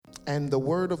And the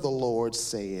word of the Lord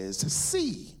says,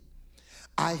 see,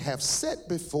 I have set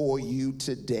before you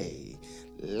today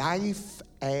life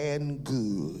and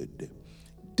good,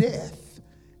 death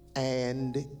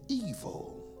and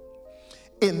evil.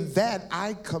 In that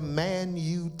I command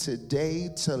you today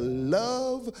to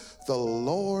love the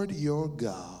Lord your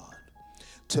God,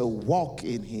 to walk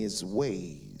in his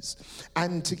ways,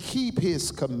 and to keep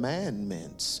his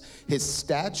commandments, his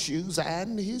statutes,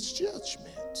 and his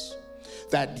judgments,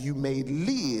 that you may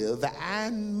live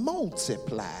and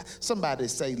multiply. Somebody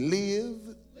say, live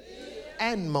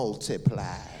and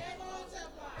multiply.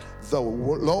 The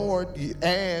Lord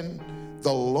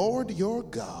your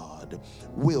God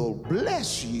will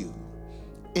bless you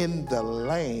in the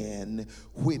land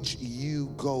which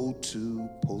you go to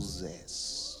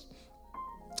possess.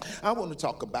 I want to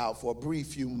talk about for a brief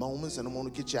few moments, and I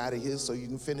want to get you out of here so you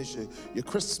can finish your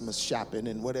Christmas shopping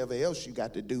and whatever else you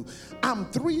got to do. I'm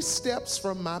 3 steps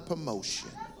from my promotion.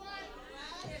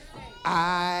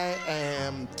 I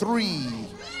am 3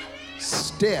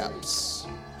 steps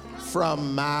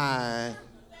from my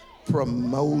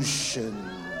promotion.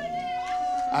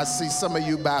 I see some of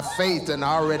you by faith and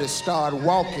already start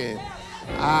walking.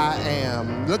 I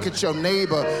am. Look at your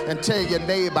neighbor and tell your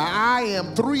neighbor, I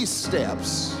am 3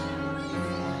 steps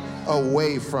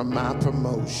away from my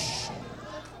promotion.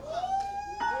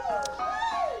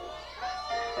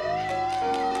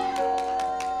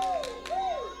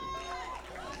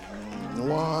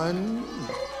 One,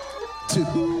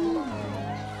 2,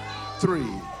 3.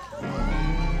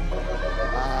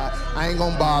 I ain't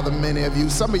gonna bother many of you.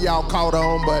 Some of y'all caught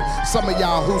on, but some of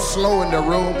y'all who's slow in the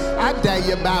room, I dare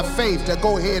you by faith to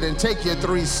go ahead and take your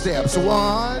 3 steps.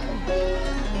 1,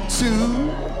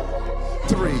 2,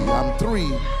 3. I'm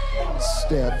 3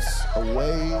 steps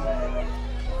away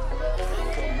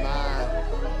from my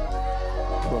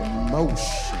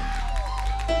promotion.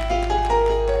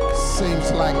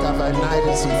 Seems like I've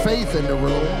ignited some faith in the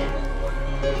room.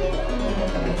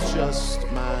 It's just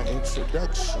my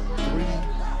introduction. 3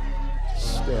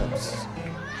 steps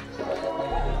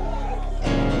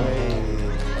away.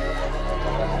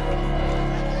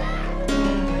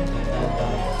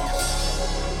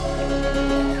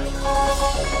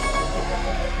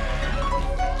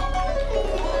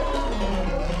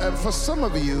 And for some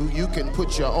of you, you can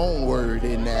put your own word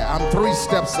in there. I'm 3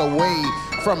 steps away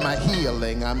from my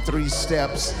healing. I'm 3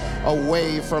 steps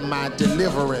away from my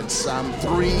deliverance. I'm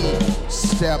 3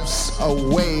 steps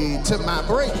away to my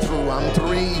breakthrough. I'm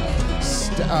 3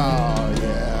 oh,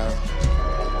 yeah.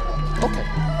 Okay.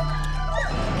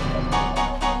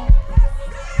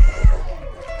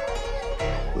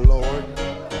 Lord,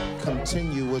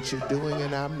 continue what you're doing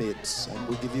in our midst, and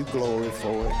we give you glory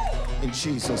for it. In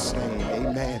Jesus' name,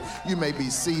 amen. You may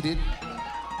be seated.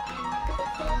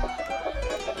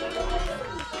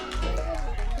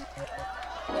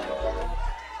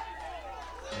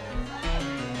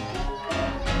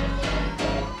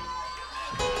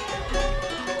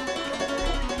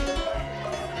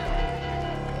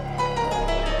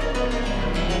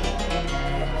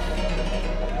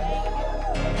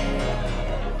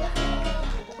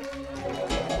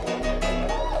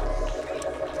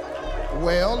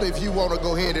 Well, if you want to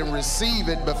go ahead and receive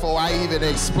it before I even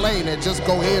explain it, just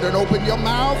go ahead and open your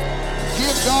mouth.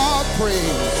 Give God praise.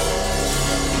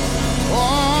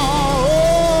 Oh,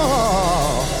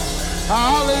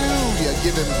 hallelujah.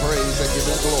 Give him praise and give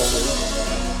him glory.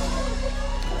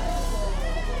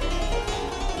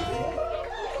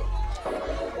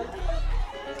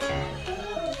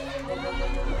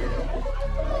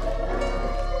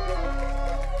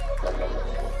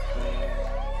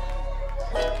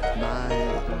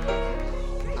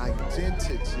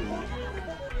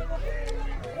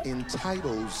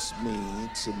 Entitles me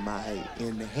to my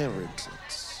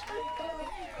inheritance.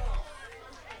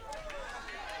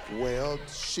 Well,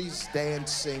 she's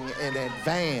dancing in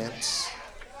advance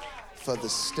for the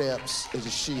steps that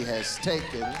she has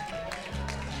taken.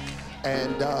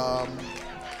 And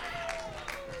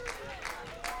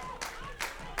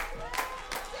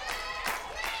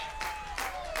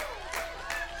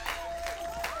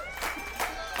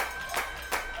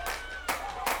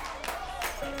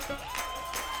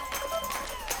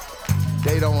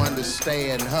they don't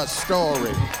understand her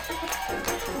story.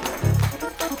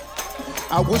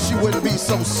 I wish you wouldn't be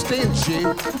so stingy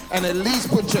and at least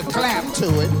put your clap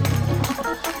to it.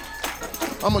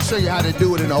 I'm gonna show you how to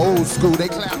do it in the old school. They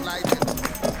clap like this.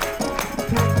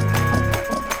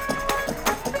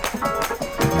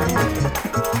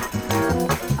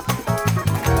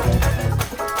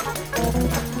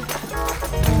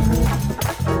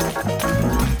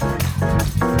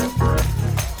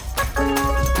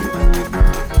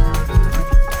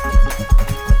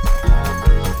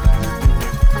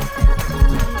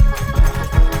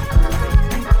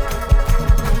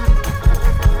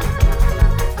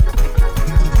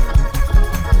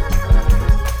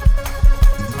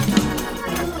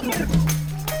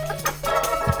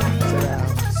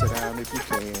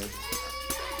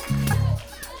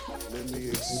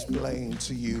 explain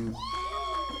to you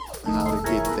how to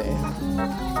get there.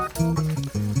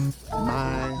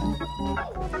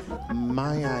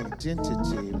 My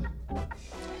identity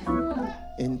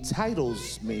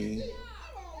entitles me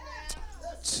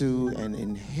to an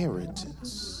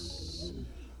inheritance.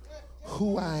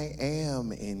 Who I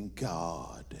am in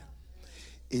God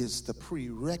is the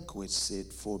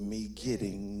prerequisite for me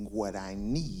getting what I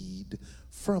need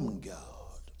from God.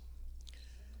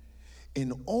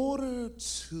 In order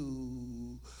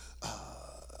to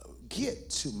get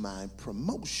to my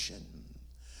promotion,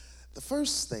 the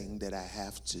first thing that I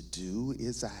have to do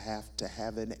is I have to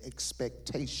have an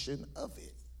expectation of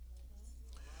it.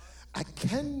 I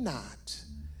cannot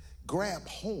grab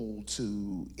hold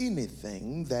to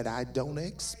anything that I don't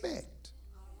expect.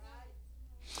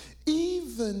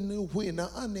 Even when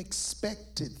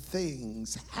unexpected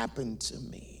things happen to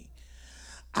me,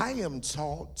 I am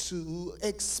taught to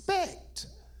expect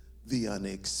the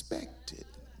unexpected.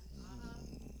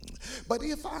 But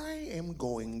if I am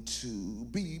going to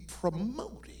be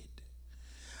promoted,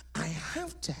 I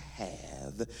have to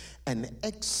have an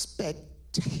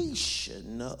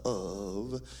expectation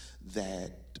of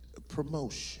that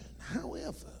promotion.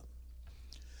 However,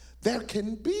 there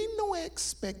can be no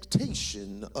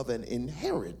expectation of an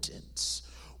inheritance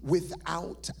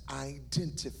without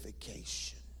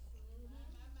identification.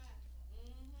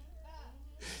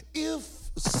 If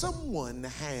someone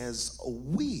has a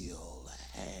will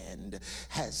and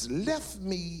has left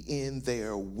me in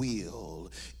their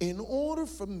will, in order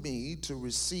for me to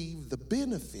receive the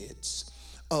benefits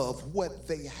of what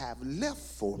they have left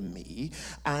for me,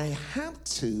 I have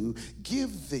to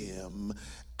give them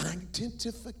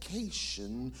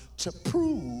identification to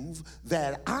prove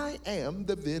that I am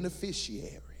the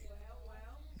beneficiary.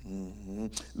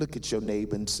 Look at your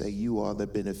neighbor and say, you are the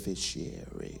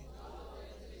beneficiary.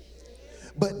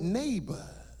 But neighbor,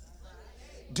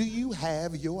 do you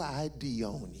have your ID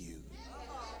on you?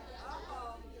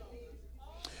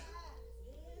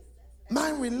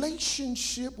 My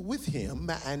relationship with him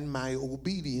and my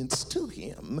obedience to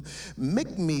him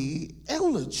make me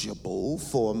eligible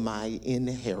for my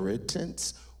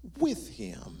inheritance with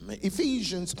him.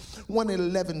 Ephesians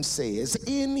 1:11 says,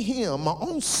 in him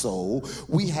also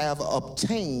we have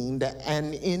obtained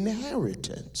an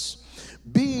inheritance,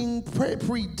 being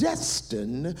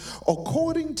predestined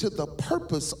according to the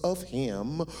purpose of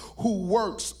him who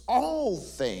works all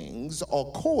things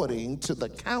according to the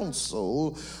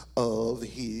counsel of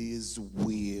his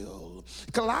will.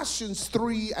 Colossians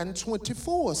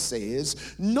 3:24 says,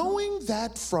 knowing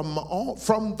that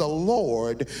from the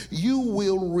Lord you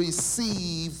will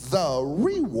receive the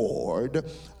reward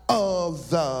of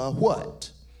the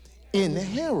what?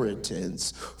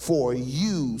 Inheritance, for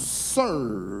you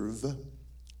serve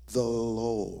the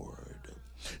Lord.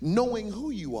 Knowing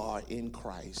who you are in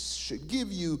Christ should give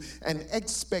you an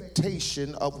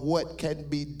expectation of what can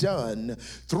be done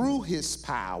through his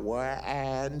power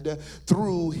and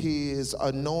through his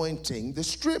anointing. The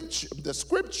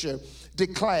scripture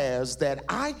declares that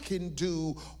I can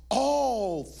do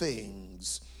all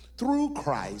things through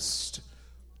Christ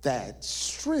that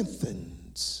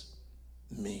strengthens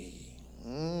me.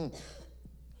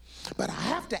 But I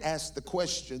have to ask the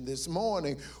question this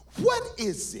morning, what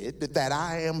is it that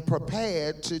I am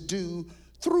prepared to do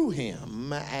through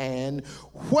him, and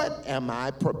what am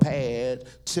I prepared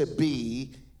to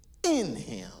be in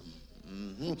him?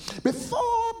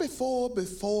 Before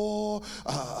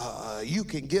you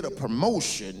can get a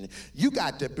promotion, you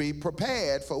got to be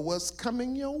prepared for what's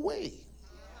coming your way.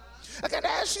 I got to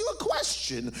ask you a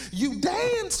question. You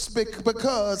danced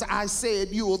because I said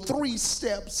you were 3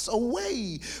 steps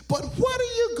away. But what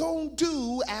are you going to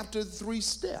do after 3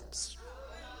 steps?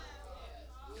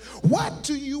 What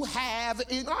do you have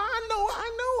in? I know,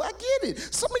 I get it.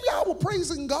 Some of y'all were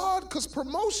praising God because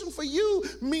promotion for you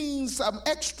means some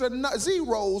extra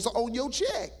zeros on your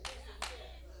check.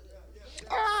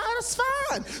 That's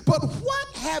fine. But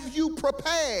what have you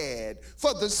prepared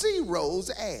for the zeros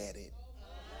added?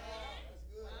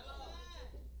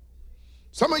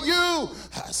 Some of you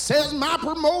says my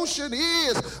promotion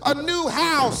is a new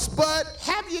house, but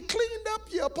have you cleaned up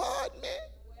your apartment?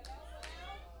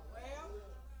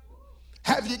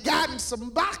 Have you gotten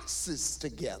some boxes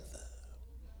together?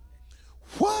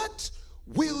 What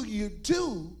will you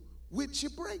do with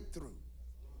your breakthrough?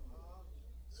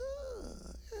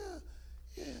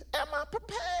 Am I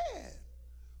prepared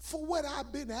for what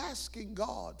I've been asking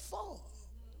God for?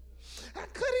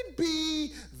 Could it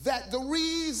be that the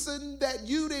reason that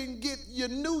you didn't get your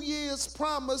New Year's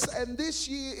promise and this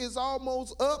year is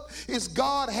almost up is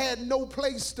God had no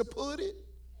place to put it?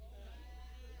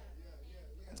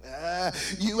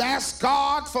 You asked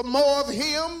God for more of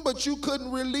him, but you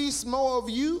couldn't release more of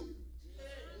you.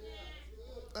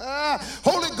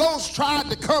 Holy Ghost tried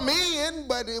to come in,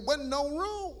 but it wasn't no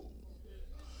room.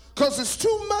 Because it's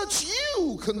too much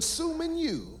you consuming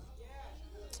you.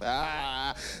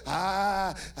 God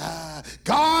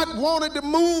wanted to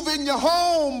move in your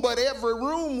home, but every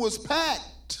room was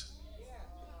packed.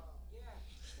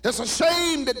 It's a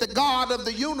shame that the God of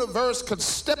the universe could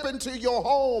step into your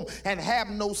home and have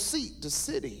no seat to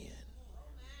sit in.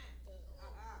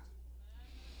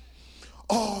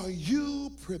 Are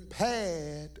you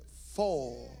prepared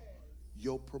for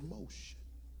your promotion?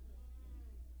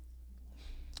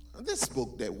 This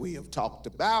book that we have talked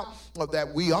about, or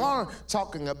that we are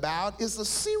talking about, is a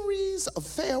series of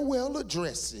farewell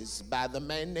addresses by the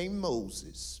man named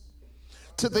Moses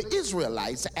to the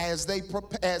Israelites as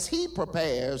he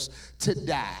prepares to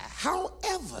die.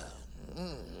 However,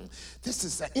 this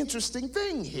is an interesting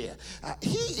thing here.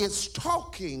 He is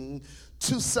talking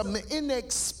to some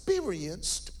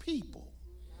inexperienced people.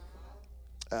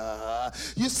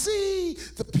 You see,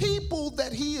 the people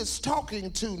that he is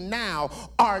talking to now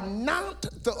are not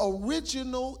the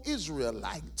original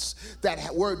Israelites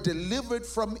that were delivered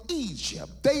from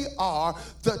Egypt. They are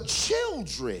the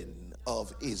children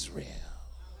of Israel.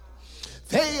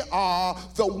 They are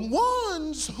the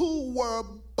ones who were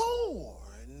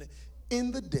born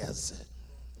in the desert.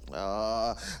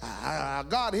 God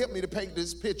help me to paint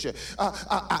this picture.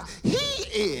 He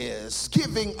is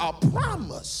giving a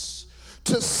promise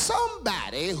to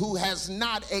somebody who has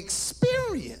not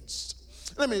experienced,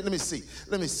 let me see,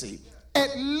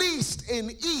 at least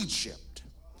in Egypt,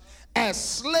 as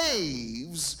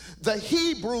slaves, the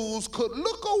Hebrews could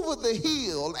look over the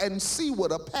hill and see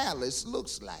what a palace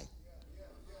looks like.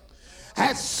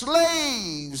 As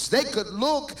slaves, they could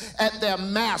look at their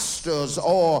masters,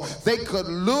 or they could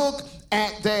look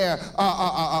at their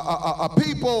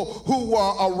people who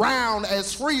were around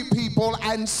as free people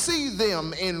and see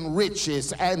them in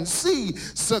riches and see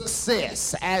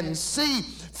success and see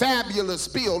fabulous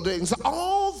buildings.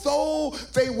 Although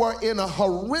they were in a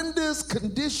horrendous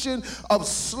condition of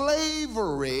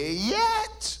slavery,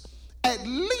 yet at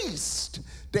least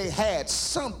they had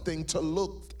something to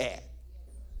look at.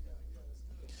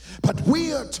 But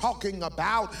we are talking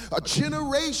about a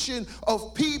generation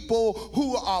of people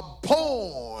who are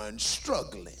born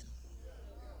struggling.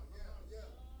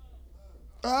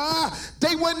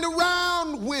 They weren't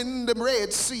around when the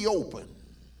Red Sea opened.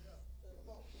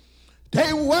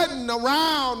 They wasn't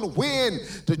around when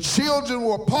the children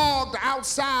were parked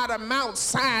outside of Mount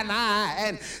Sinai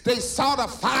and they saw the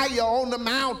fire on the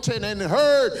mountain and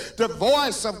heard the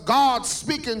voice of God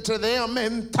speaking to them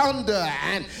in thunder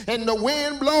and the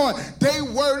wind blowing. They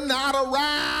were not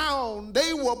around.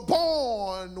 They were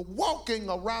born walking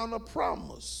around a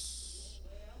promise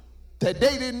that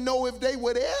they didn't know if they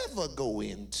would ever go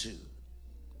into.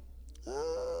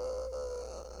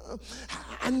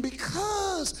 And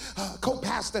because,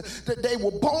 co-pastor, that they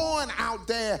were born out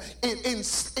there in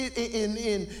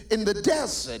the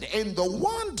desert, in the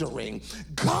wandering,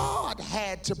 God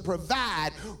had to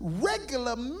provide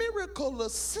regular miracle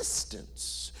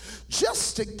assistance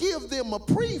just to give them a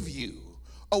preview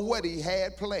of what he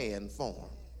had planned for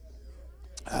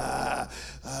them.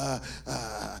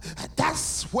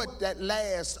 That's what that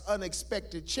last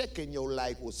unexpected check in your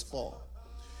life was for.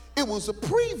 It was a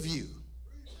preview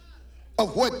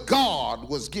of what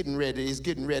God is getting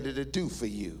ready to do for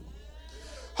you.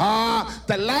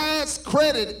 The last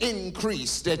credit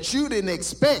increase that you didn't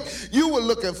expect, you were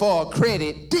looking for a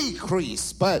credit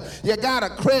decrease, but you got a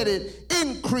credit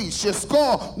increase. Your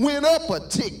score went up a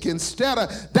tick instead of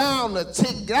down a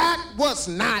tick. That was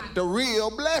not the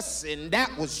real blessing.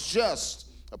 That was just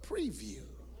a preview.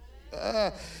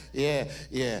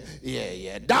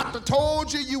 Doctor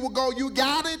told you were going, you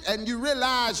got it, and you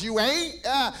realize you ain't.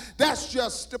 That's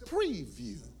just a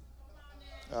preview.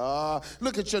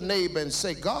 Look at your neighbor and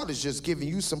say, God is just giving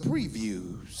you some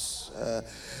previews.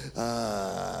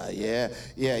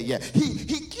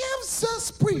 He gives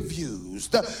us previews.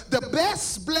 The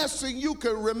best blessing you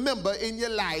can remember in your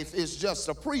life is just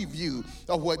a preview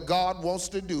of what God wants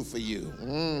to do for you.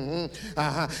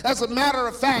 As a matter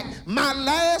of fact, my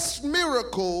last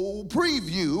miracle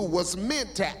preview was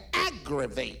meant to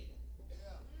aggravate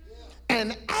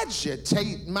and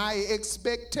agitate my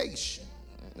expectation.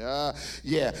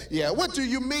 What do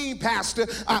you mean, Pastor?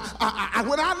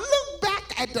 When I look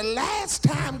back at the last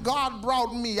time God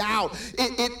brought me out,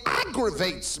 it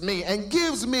aggravates me and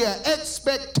gives me an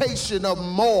expectation of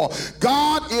more.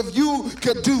 God, if you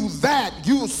could do that,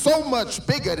 you're so much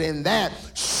bigger than that.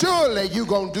 Surely you're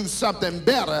going to do something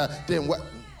better than what.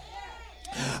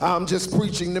 I'm just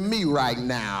preaching to me right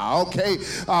now, okay?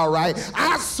 All right.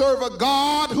 I serve a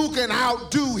God who can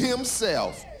outdo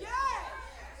himself.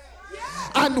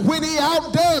 And when he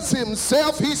outdoes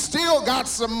himself, he still got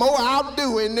some more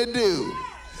outdoing to do.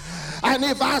 And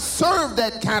if I serve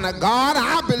that kind of God,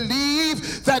 I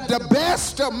believe that the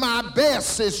best of my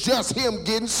best is just him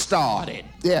getting started.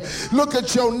 Yeah. Look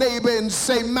at your neighbor and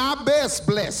say, my best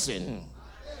blessing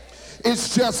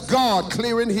is just God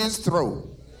clearing his throat.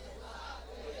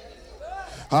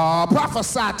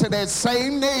 Prophesy to that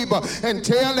same neighbor and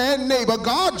tell that neighbor,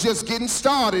 God just getting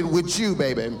started with you,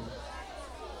 baby.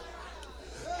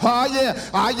 Yeah.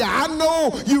 I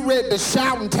know you ready to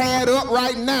shout and tear it up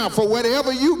right now for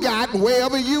whatever you got and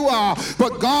wherever you are,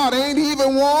 but God ain't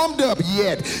even warmed up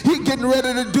yet. He's getting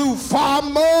ready to do far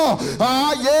more.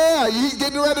 Yeah, he's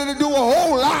getting ready to do a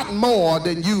whole lot more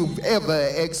than you've ever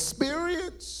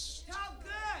experienced.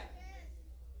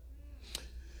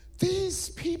 These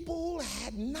people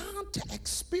had not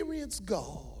experienced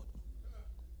God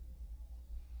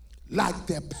like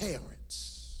their parents.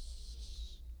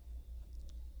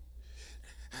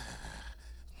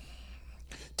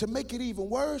 To make it even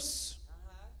worse,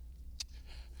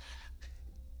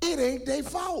 it ain't their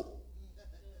fault.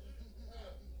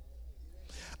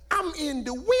 I'm in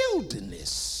the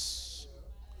wilderness,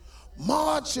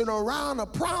 marching around a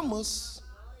promise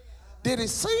that it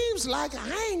seems like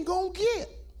I ain't gonna get.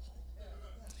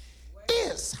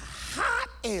 It's hot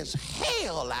as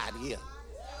hell out here.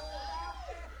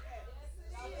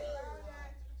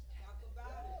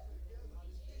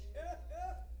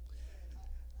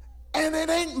 And it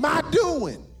ain't my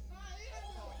doing.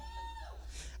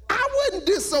 I wasn't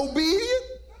disobedient.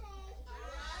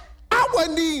 I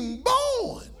wasn't even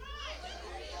born.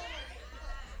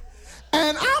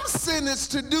 And I'm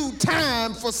sentenced to do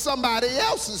time for somebody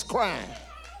else's crime.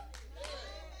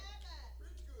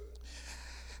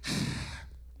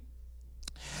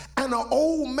 And an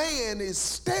old man is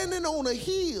standing on a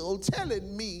hill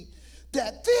telling me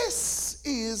that this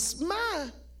is my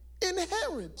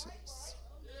inheritance.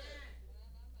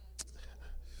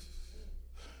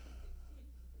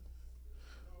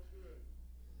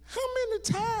 How many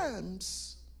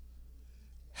times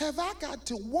have I got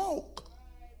to walk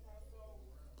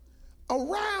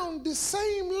around the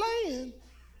same land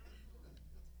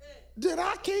that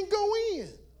I can't go in?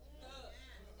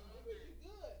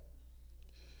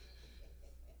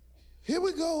 Here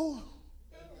we go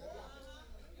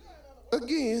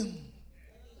again.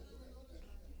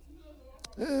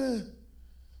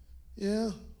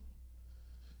 Yeah.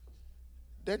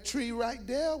 That tree right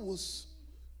there was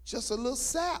just a little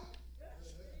sap.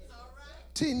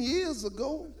 10 years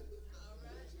ago,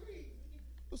 it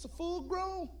was a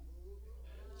full-grown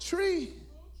tree.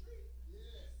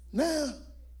 Now,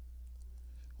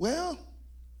 well,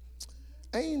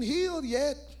 I ain't healed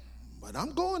yet, but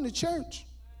I'm going to church.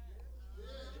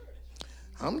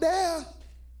 I'm there.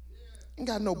 Ain't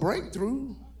got no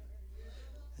breakthrough.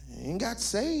 Ain't got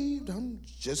saved. I'm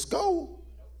just go.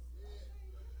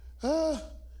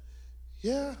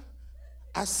 Yeah.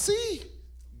 I see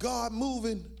God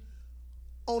moving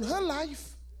on her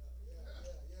life,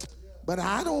 but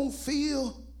I don't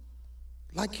feel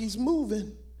like he's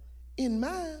moving in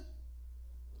mine.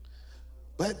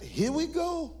 But here we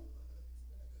go.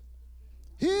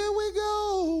 Here we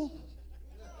go.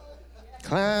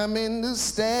 Climbing the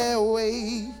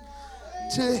stairway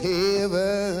to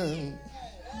heaven.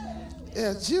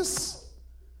 Yeah, just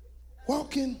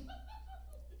walking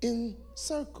in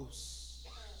circles.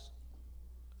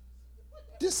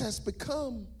 This has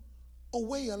become a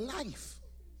way of life.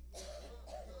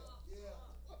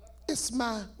 It's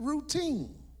my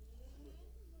routine.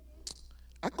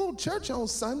 I go to church on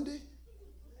Sunday.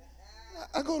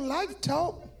 I go to Life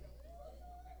Talk.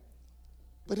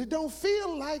 But it don't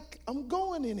feel like I'm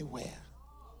going anywhere.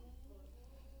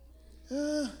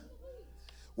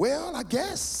 Well, I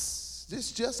guess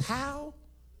this just how.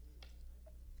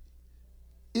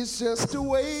 It's just the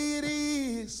way it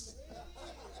is.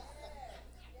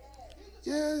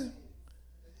 Yeah,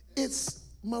 it's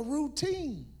my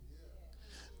routine.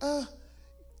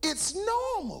 It's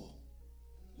normal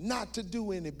not to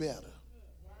do any better.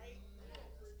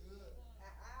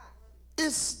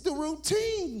 It's the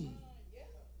routine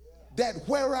that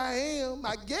where I am,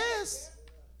 I guess,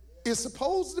 is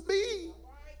supposed to be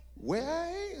where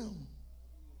I am.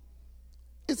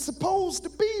 It's supposed to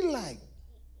be like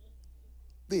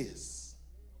this.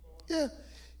 Yeah.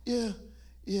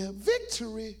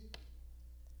 Victory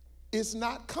is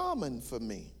not common for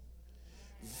me.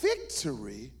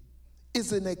 Victory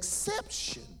is an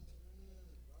exception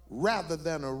rather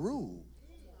than a rule.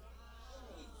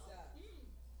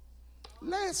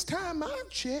 last time I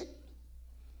checked,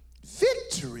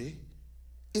 victory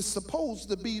is supposed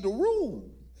to be the rule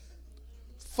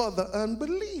for the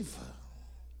unbeliever.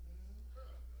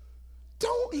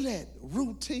 Don't let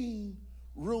routine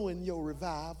ruin your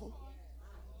revival.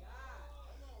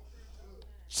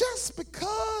 Just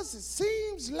because it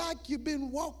seems like you've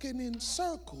been walking in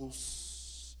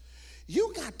circles,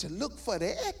 you got to look for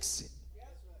the exit.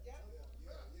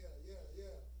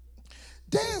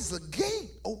 There's a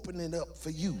gate opening up for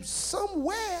you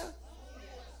somewhere,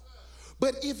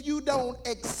 but if you don't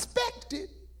expect it,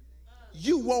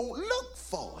 you won't look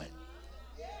for it.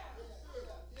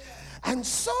 And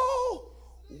so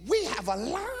we have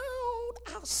allowed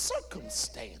our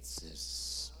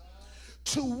circumstances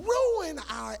to ruin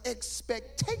our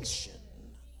expectation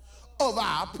of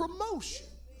our promotion.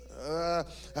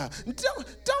 Don't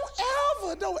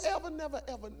ever,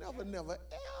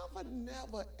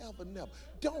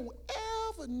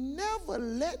 never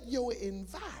let your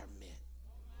environment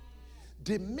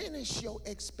diminish your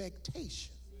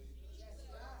expectation.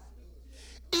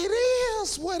 It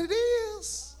is what it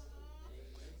is,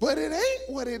 but it ain't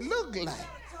what it looked like.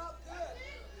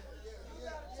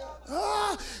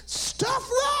 Stuff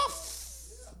rough,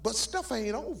 but stuff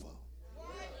ain't over.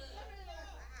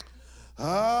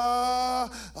 Yeah.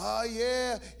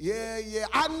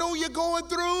 I know you're going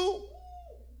through,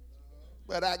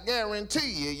 but I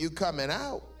guarantee you coming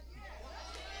out.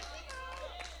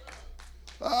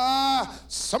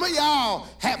 Some of y'all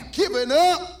have given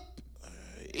up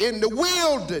in the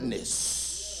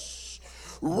wilderness,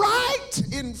 right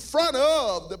in front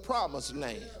of the promised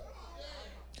land.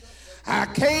 I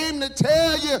came to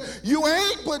tell you, you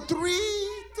ain't but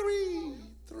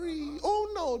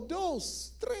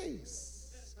dos, tres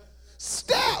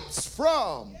steps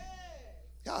from,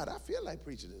 God, I feel like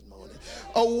preaching this morning,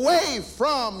 away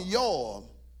from your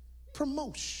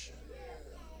promotion.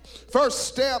 First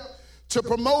step to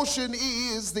promotion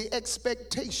is the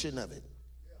expectation of it.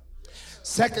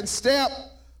 Second step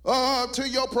to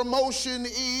your promotion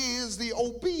is the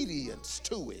obedience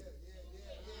to it.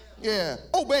 Yeah,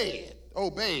 obey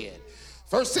it.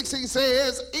 Verse 16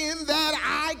 says, in that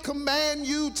I command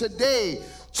you today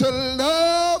to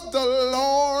love the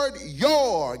Lord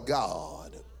your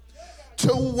God,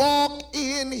 to walk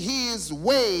in his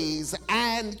ways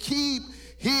and keep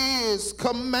his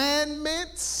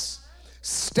commandments,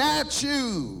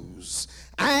 statutes,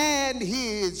 and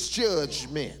his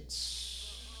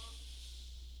judgments.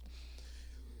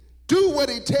 Do what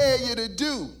he tells you to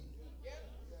do.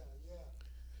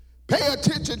 Pay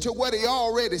attention to what he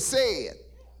already said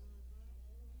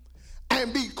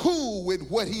and be cool with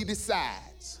what he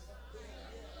decides.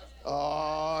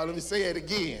 Let me say it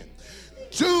again.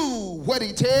 Do what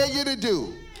he tells you to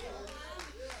do.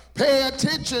 Pay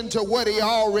attention to what he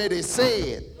already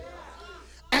said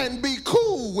and be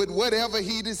cool with whatever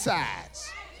he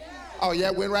decides. Oh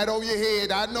yeah, went right over your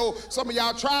head. I know some of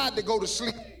y'all tried to go to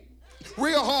sleep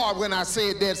real hard when I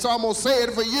said that, so I'm going to say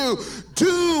it for you.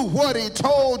 Do what he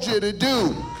told you to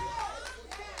do.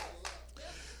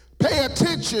 Pay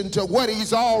attention to what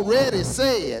he's already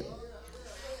said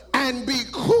and be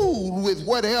cool with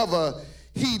whatever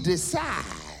he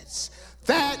decides,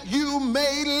 that you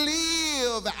may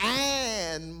live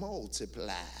and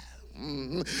multiply.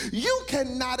 You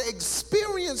cannot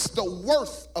experience the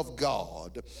worth of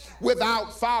God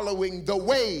without following the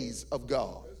ways of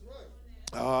God.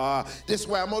 This is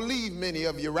where I'm going to leave many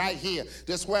of you right here.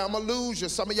 This is where I'm going to lose you.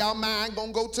 Some of y'all mind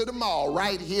going to go to the mall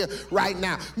right here, right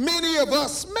now. Many of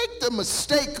us make the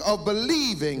mistake of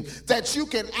believing that you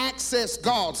can access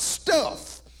God's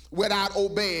stuff without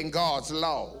obeying God's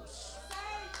laws.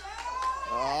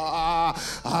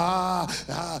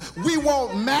 We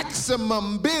want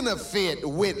maximum benefit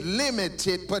with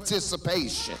limited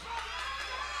participation.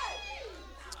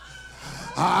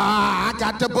 I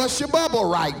got to bust your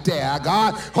bubble right there.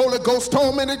 God, Holy Ghost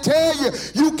told me to tell you,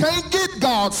 you can't get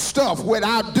God's stuff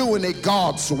without doing it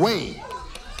God's way.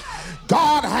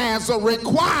 God has a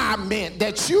requirement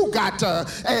that you got to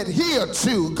adhere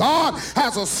to. God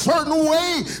has a certain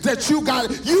way that you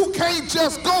can't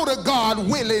just go to God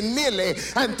willy-nilly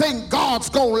and think God's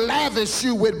going to lavish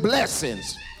you with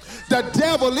blessings. The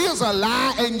devil is a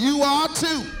lie and you are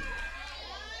too.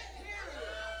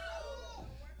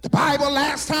 The Bible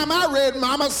last time I read,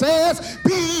 Mama says,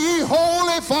 be ye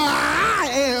holy for I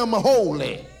am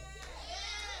holy.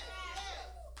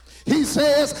 He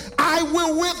says, I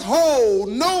will withhold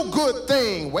no good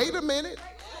thing. Wait a minute.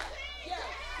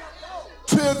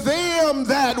 To them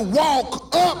that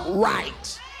walk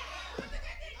upright.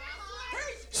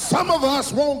 Some of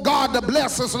us want God to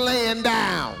bless us laying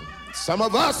down. Some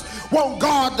of us want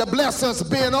God to bless us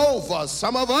bent over.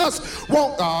 Some of us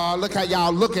want, look how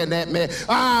y'all looking at me.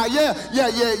 Yeah.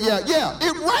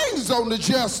 It rains on the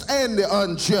just and the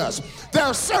unjust. There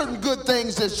are certain good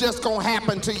things that's just going to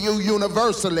happen to you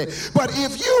universally. But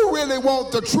if you really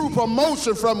want the true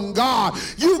promotion from God,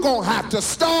 you're going to have to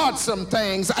start some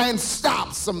things and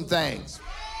stop some things.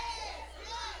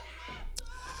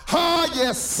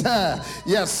 Yes, sir.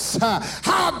 Yes, sir.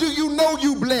 How do you know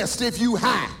you blessed if you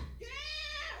high?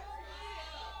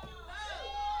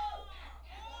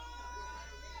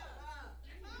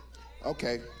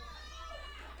 Okay.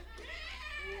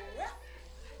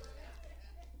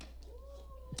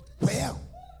 Well,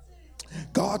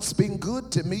 God's been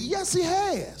good to me. Yes, he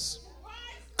has.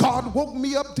 God woke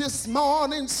me up this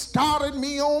morning, started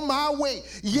me on my way.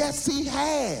 Yes, he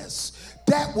has.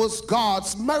 That was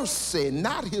God's mercy,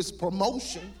 not his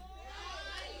promotion.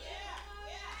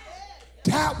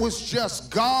 That was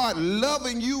just God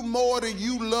loving you more than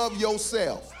you love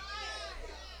yourself.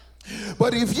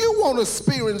 But if you want to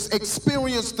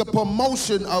experience the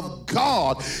promotion of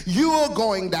God, you're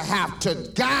going to have to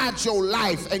guide your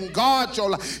life and guard your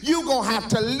life. You're going to have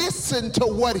to listen to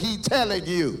what he's telling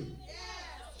you.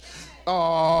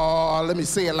 Let me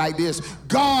say it like this.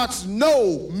 God's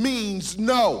no means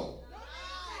no.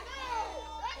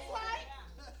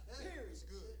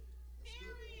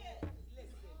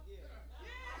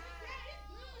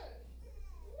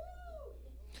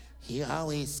 He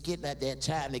always getting out there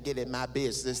trying to get in my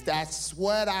business. That's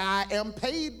what I am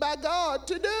paid by God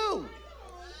to do.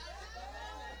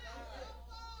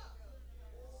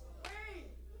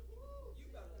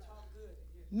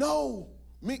 No,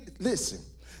 listen.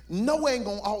 No ain't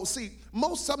gonna see.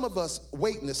 Some of us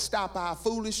waiting to stop our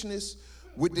foolishness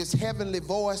with this heavenly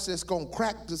voice that's gonna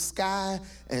crack the sky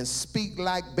and speak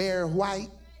like Barry White.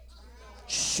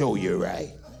 Show you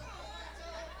right.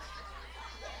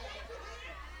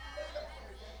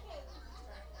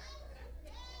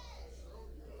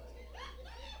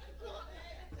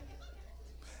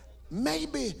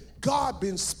 Maybe God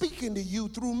been speaking to you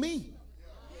through me.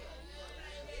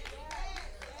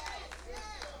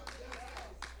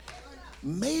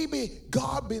 Maybe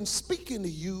God been speaking to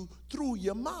you through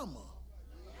your mama.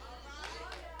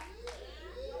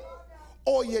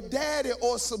 Or your daddy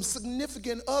or some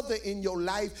significant other in your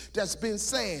life that's been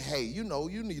saying, hey, you know,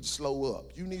 you need to slow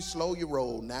up. You need to slow your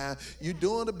roll now. You're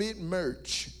doing a bit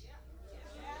much.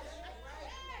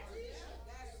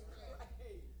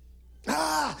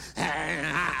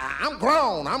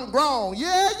 I'm grown.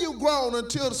 Yeah, you grown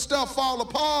until the stuff fall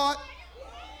apart.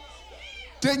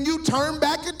 Then you turn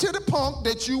back into the punk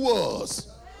that you was.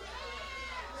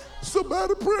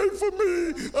 Somebody pray for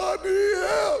me. I need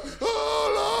help.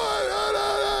 Oh,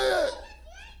 Lord.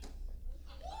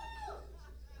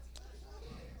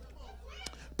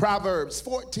 Proverbs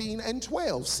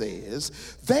 14:12 says,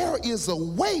 there is a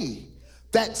way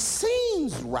that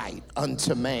seems right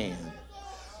unto man,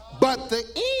 but the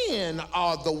end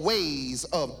are the ways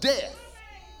of death.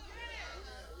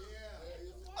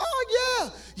 Oh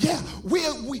yeah.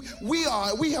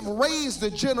 We have raised the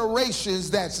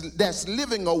generations that's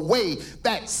living a way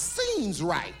that seems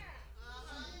right,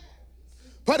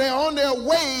 but they're on their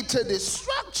way to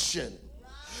destruction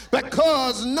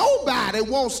because nobody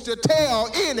wants to tell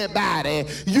anybody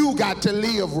you got to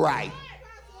live right.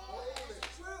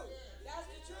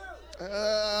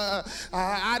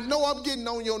 I know I'm getting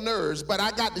on your nerves, but I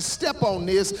got to step on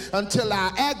this until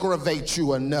I aggravate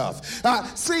you enough.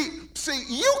 See,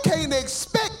 you can't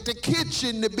expect the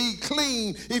kitchen to be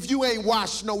clean if you ain't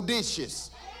washed no dishes.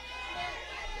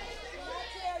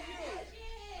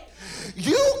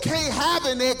 You can't have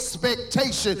an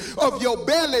expectation of your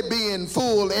belly being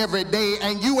full every day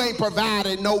and you ain't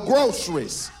providing no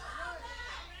groceries.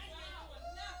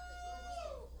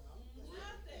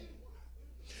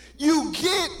 You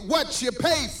get what you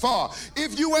pay for.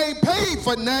 If you ain't paid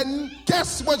for nothing,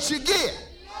 guess what you get?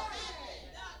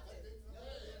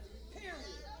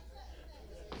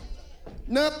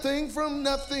 Nothing from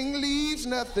nothing leaves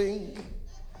nothing.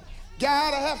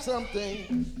 Gotta have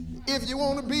something. If you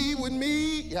want to be with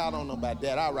me. Y'all don't know about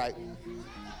that. All right.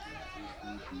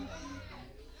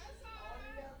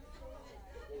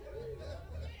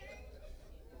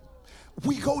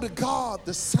 We go to God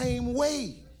the same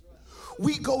way.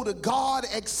 We go to God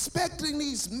expecting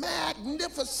these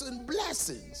magnificent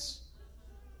blessings,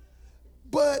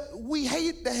 but we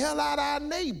hate the hell out of our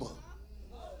neighbor.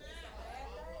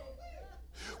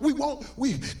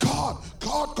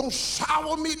 God gonna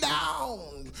shower me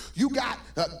down. You got,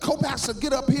 co-pastor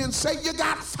get up here and say, you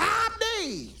got 5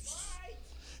 days,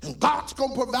 and God's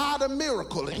gonna provide a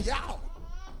miracle, and y'all.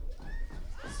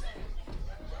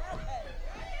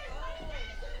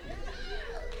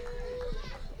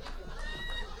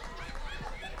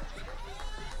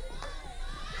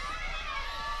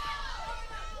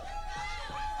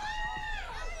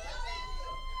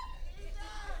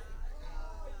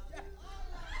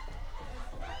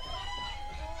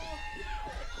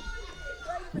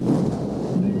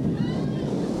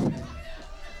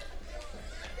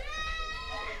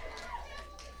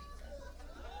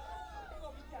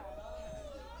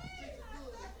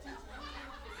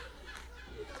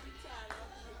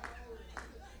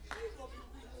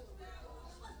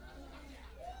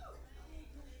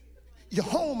 Your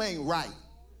home ain't right.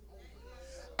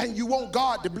 And you want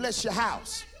God to bless your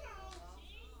house.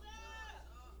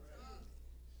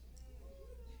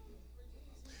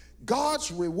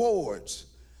 God's rewards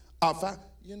are found.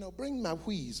 You know, bring my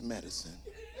wheeze medicine.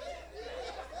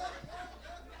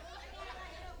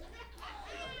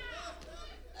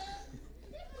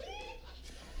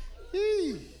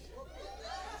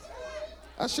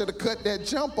 I should have cut that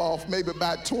jump off maybe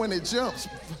about 20 jumps.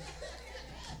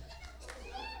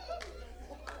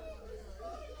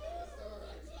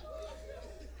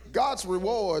 God's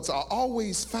rewards are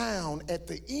always found at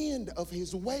the end of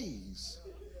his ways.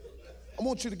 I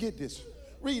want you to get this.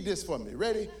 Read this for me.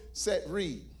 Ready, set,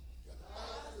 read.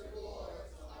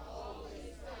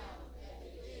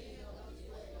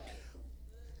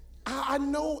 I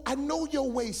know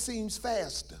your way seems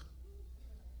faster,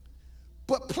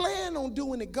 but plan on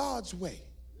doing it God's way.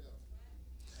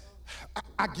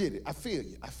 I get it. I feel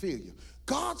you.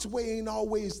 God's way ain't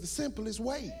always the simplest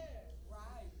way.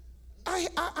 I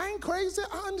ain't crazy.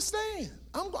 I understand.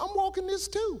 I'm walking this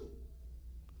too.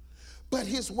 But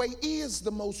his way is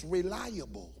the most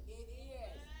reliable. It is.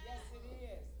 Yes, it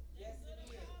is. Yes,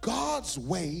 it is. God's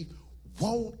way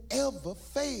won't ever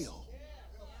fail.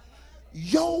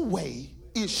 Your way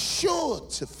is sure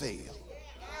to fail.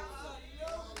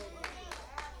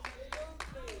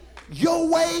 Your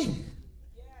way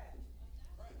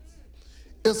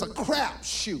is a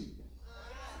crapshoot.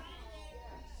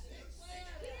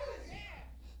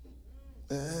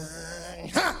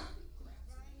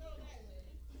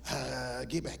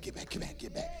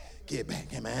 Get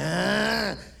back,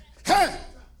 man.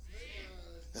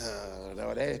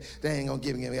 No, they ain't gonna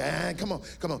give me. Come on.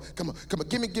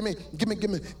 Give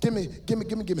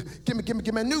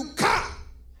me a new car.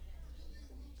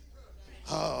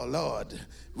 Oh Lord,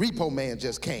 Repo Man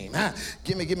just came.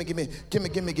 Give me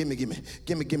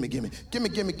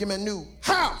a new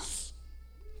house.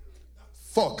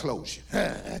 Foreclosure.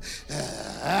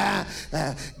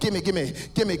 Give me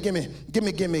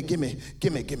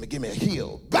a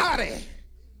healed body.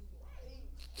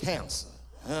 Cancer.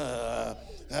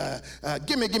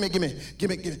 Give me.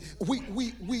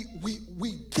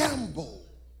 We gamble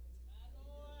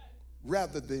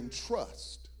rather than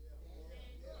trust.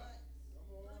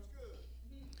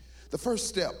 The first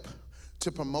step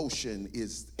to promotion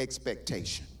is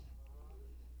expectation.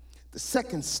 The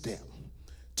second step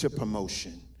to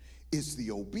promotion is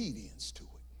the obedience to it.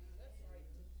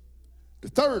 The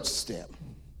third step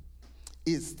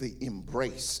is the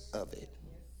embrace of it.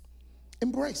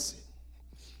 Embrace it.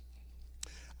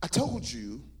 I told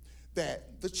you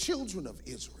that the children of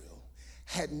Israel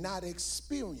had not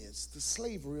experienced the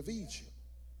slavery of Egypt.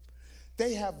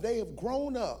 They have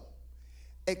grown up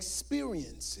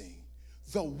experiencing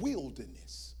the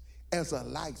wilderness as a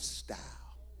lifestyle.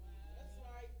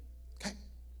 Okay?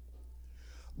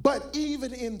 But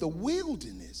even in the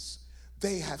wilderness,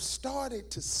 they have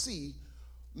started to see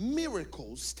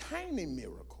miracles, tiny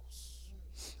miracles.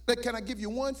 But can I give you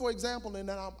one, for example, and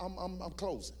then I'm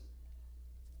closing.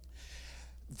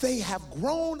 They have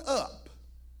grown up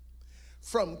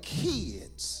from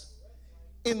kids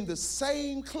in the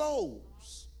same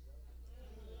clothes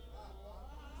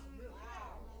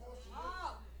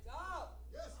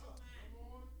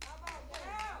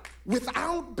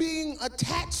without being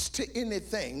attached to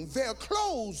anything. Their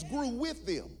clothes grew with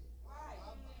them.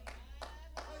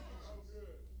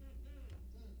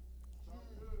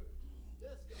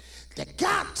 There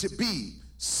got to be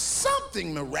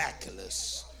something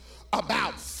miraculous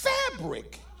about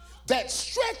fabric that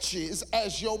stretches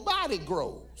as your body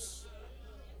grows.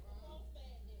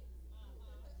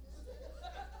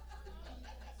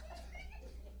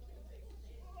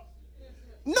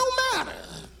 No matter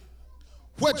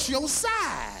what your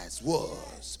size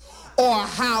was or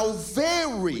how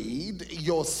varied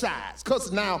your size,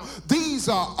 because now these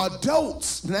are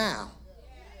adults now.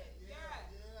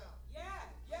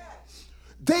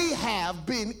 They have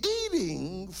been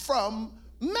eating from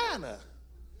manna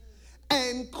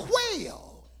and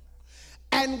quail.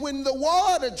 And when the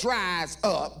water dries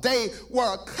up, they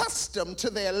were accustomed to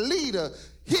their leader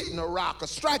hitting a rock or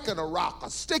striking a rock or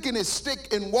sticking his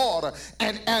stick in water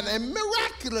and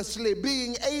miraculously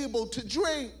being able to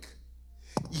drink.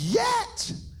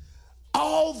 Yet,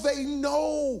 all they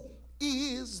know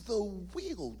is the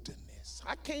wilderness.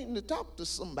 I came to talk to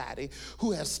somebody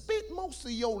who has spent most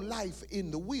of your life in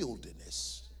the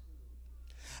wilderness.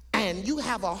 And you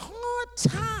have a hard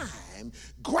time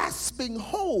grasping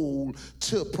hold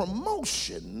to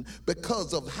promotion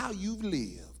because of how you've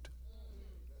lived.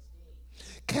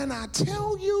 Can I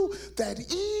tell you that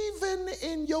even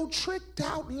in your tricked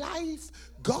out life,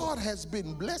 God has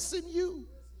been blessing you?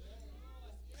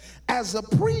 as a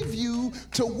preview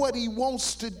to what he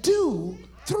wants to do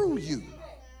through you.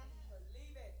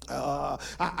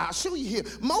 I'll show you here.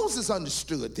 Moses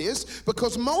understood this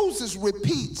because Moses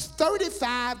repeats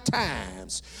 35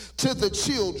 times to the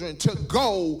children to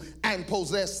go and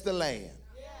possess the land.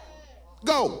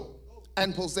 Go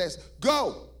and possess.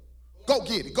 Go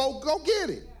get it. Go get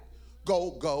it.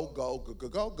 Go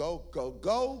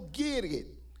get it.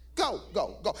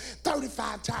 Go.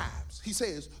 35 times he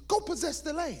says, go possess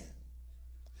the land.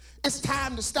 It's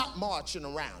time to stop marching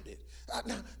around it.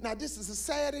 Now this is a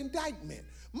sad indictment.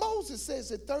 Moses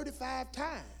says it 35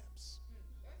 times.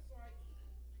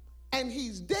 And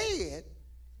he's dead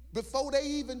before they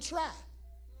even try.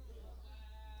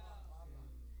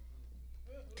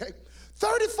 Okay.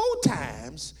 34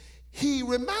 times he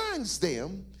reminds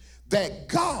them that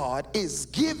God is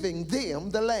giving them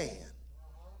the land.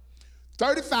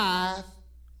 35,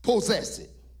 possess it.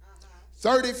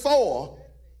 34,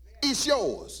 it's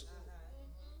yours.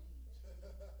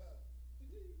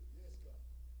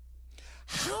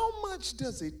 How much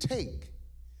does it take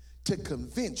to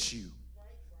convince you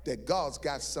that God's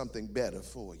got something better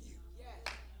for you?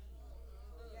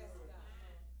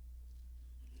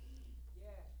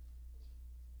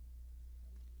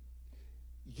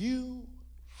 You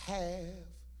have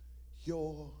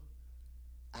your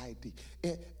ID.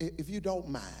 If you don't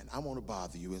mind, I want to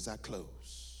bother you as I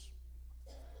close.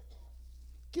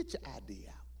 Get your ID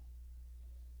out.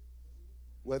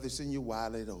 Whether it's in your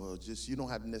wallet or just, you don't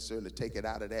have to necessarily take it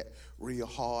out of that real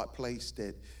hard place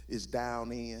that is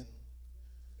down in.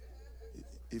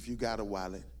 If you got a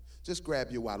wallet, just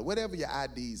grab your wallet. Whatever your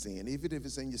ID's in, even if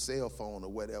it's in your cell phone or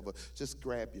whatever, just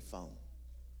grab your phone.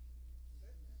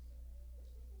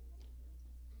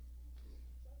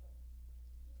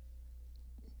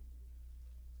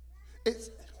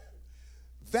 It's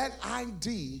that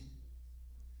ID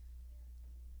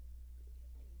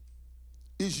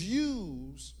is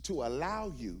used to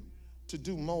allow you to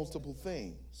do multiple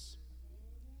things.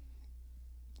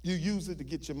 You use it to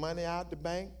get your money out the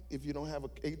bank if you don't have an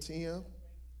ATM.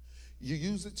 You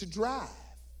use it to drive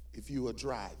if you're a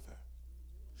driver.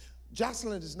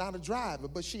 Jocelyn is not a driver,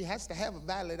 but she has to have a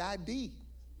valid ID.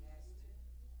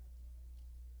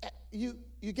 You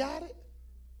got it?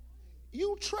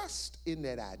 You trust in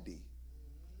that ID.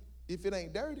 If it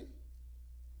ain't dirty.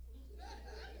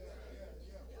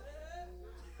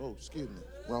 Oh, excuse me.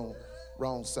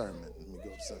 Wrong sermon. Let me go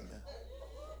to something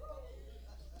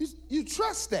else. You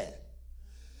trust that.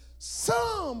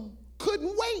 Some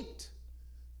couldn't wait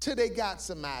till they got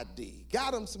some ID.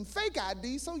 Got them some fake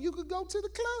ID so you could go to the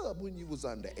club when you was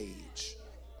underage.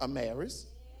 Amaris.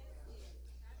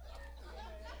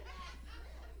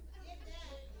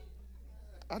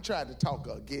 I tried to talk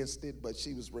her against it, but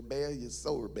she was rebellious,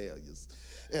 so rebellious.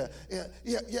 Yeah.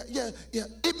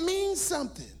 It means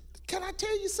something. Can I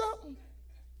tell you something?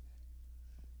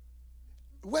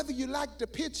 Whether you like the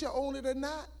picture on it or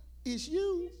not, it's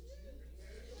you.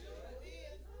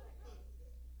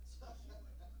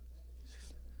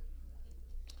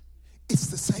 It's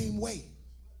the same way.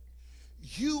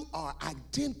 You are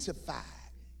identified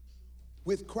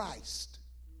with Christ.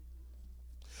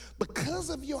 Because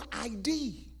of your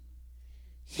ID,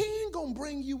 he ain't gonna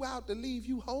bring you out to leave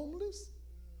you homeless.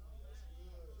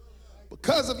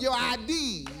 Because of your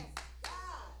ID,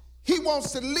 he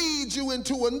wants to lead you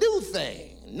into a new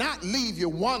thing, not leave you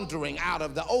wandering out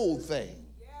of the old thing.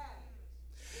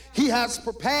 He has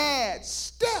prepared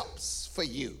steps for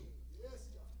you.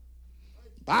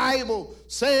 Bible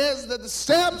says that the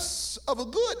steps of a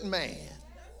good man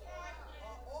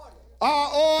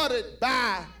are ordered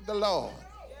by the Lord.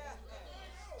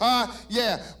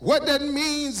 What that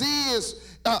means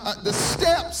is the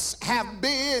steps have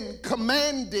been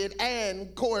commanded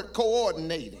and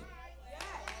coordinated.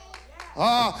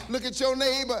 Look at your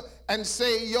neighbor and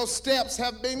say, your steps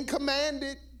have been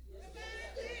commanded.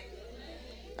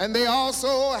 And they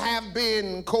also have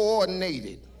been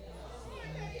coordinated.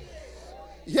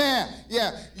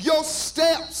 Your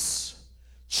steps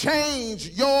change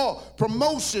your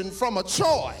promotion from a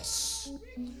choice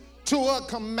to a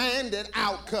commanded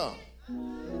outcome.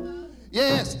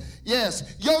 Yes.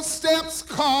 Your steps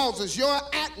causes your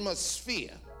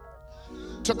atmosphere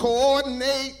to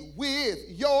coordinate with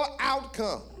your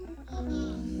outcome.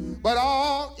 But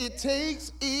all it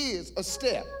takes is a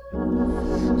step.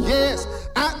 Yes,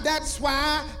 that's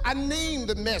why I named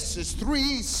the message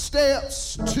 3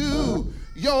 Steps to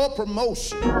Your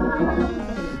Promotion.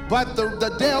 But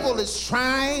the devil is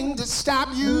trying to stop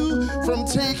you from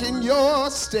taking your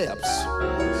steps.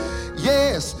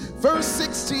 Yes, verse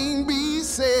 16b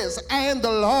says, and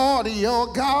the Lord your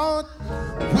God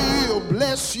will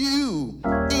bless you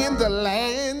in and the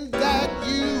land that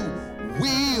you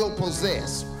will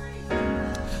possess.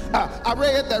 I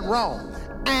read that wrong.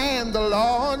 And the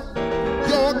Lord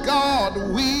your God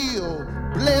will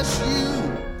bless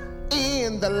you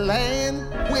in the land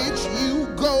which you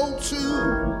go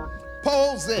to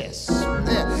possess.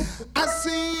 I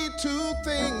see two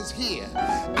things here.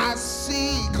 I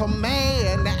see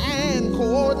command and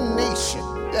coordination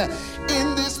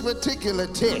in this particular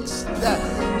text.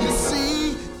 You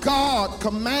see, God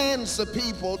commands the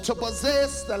people to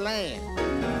possess the land.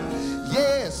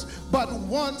 Yes, but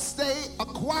once they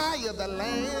acquire the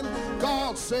land,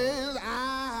 God says,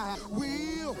 I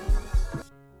will